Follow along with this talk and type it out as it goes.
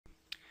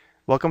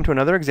Welcome to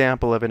another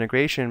example of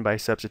integration by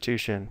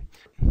substitution.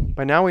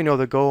 By now we know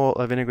the goal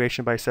of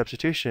integration by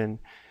substitution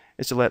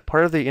is to let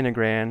part of the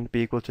integrand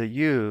be equal to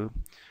u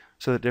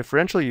so that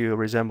differential u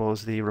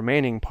resembles the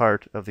remaining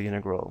part of the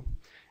integral.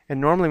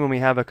 And normally when we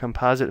have a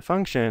composite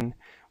function,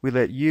 we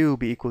let u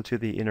be equal to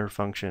the inner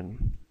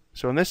function.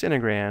 So in this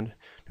integrand,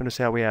 notice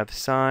how we have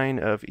sine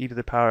of e to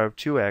the power of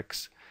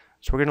 2x.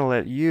 So we're going to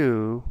let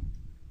u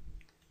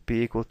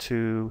be equal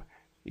to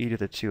e to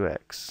the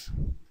 2x.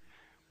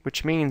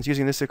 Which means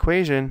using this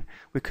equation,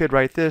 we could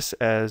write this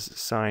as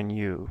sine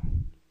u.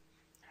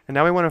 And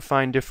now we want to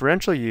find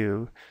differential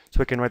u, so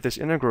we can write this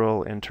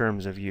integral in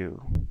terms of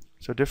u.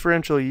 So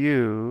differential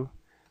u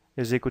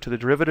is equal to the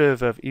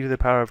derivative of e to the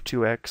power of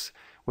 2x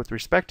with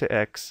respect to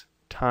x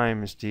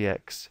times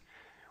dx.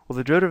 Well,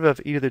 the derivative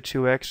of e to the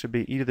 2x should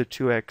be e to the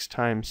 2x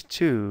times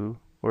 2,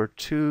 or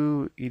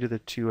 2 e to the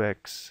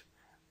 2x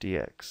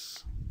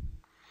dx.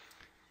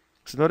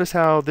 So notice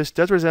how this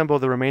does resemble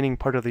the remaining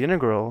part of the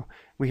integral.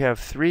 We have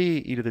 3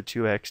 e to the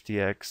 2x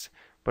dx,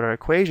 but our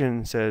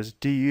equation says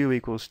du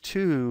equals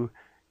 2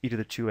 e to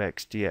the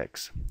 2x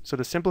dx. So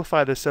to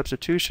simplify this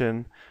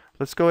substitution,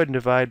 let's go ahead and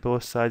divide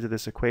both sides of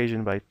this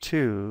equation by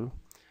 2.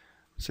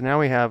 So now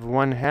we have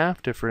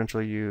 1/2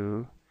 differential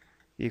u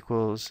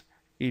equals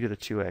e to the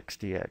 2x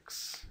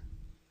dx.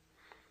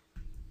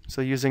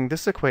 So using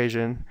this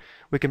equation,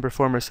 we can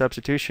perform a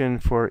substitution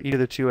for e to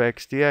the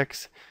 2x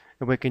dx,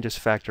 and we can just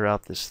factor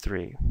out this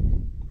 3.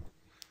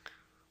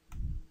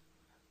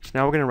 So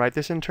now we're going to write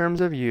this in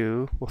terms of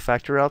u. We'll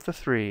factor out the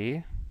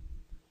 3.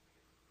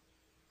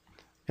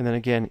 And then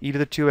again, e to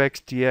the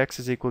 2x dx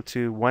is equal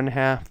to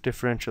 1/2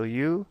 differential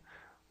u.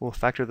 We'll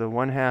factor the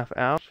 1/2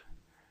 out.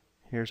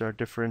 Here's our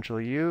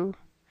differential u.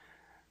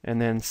 And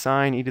then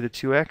sine e to the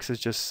 2x is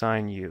just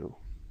sine u.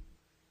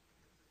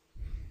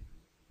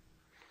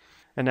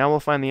 And now we'll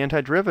find the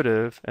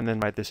antiderivative and then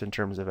write this in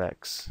terms of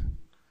x.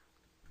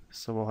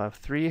 So we'll have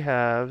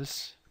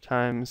 3/2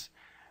 times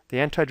the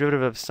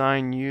antiderivative of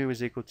sine u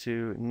is equal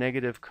to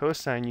negative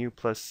cosine u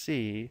plus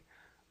c.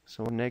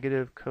 So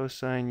negative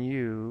cosine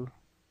u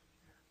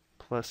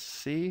plus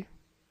c.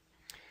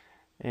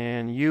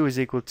 And u is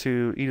equal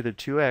to e to the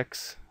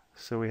 2x.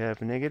 So we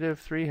have negative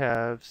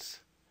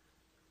 3/2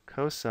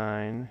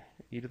 cosine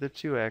e to the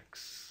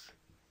 2x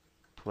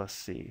plus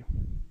c.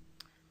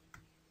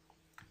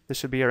 This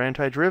should be our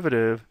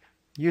antiderivative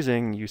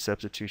using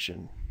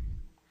u-substitution.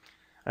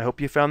 I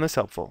hope you found this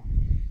helpful.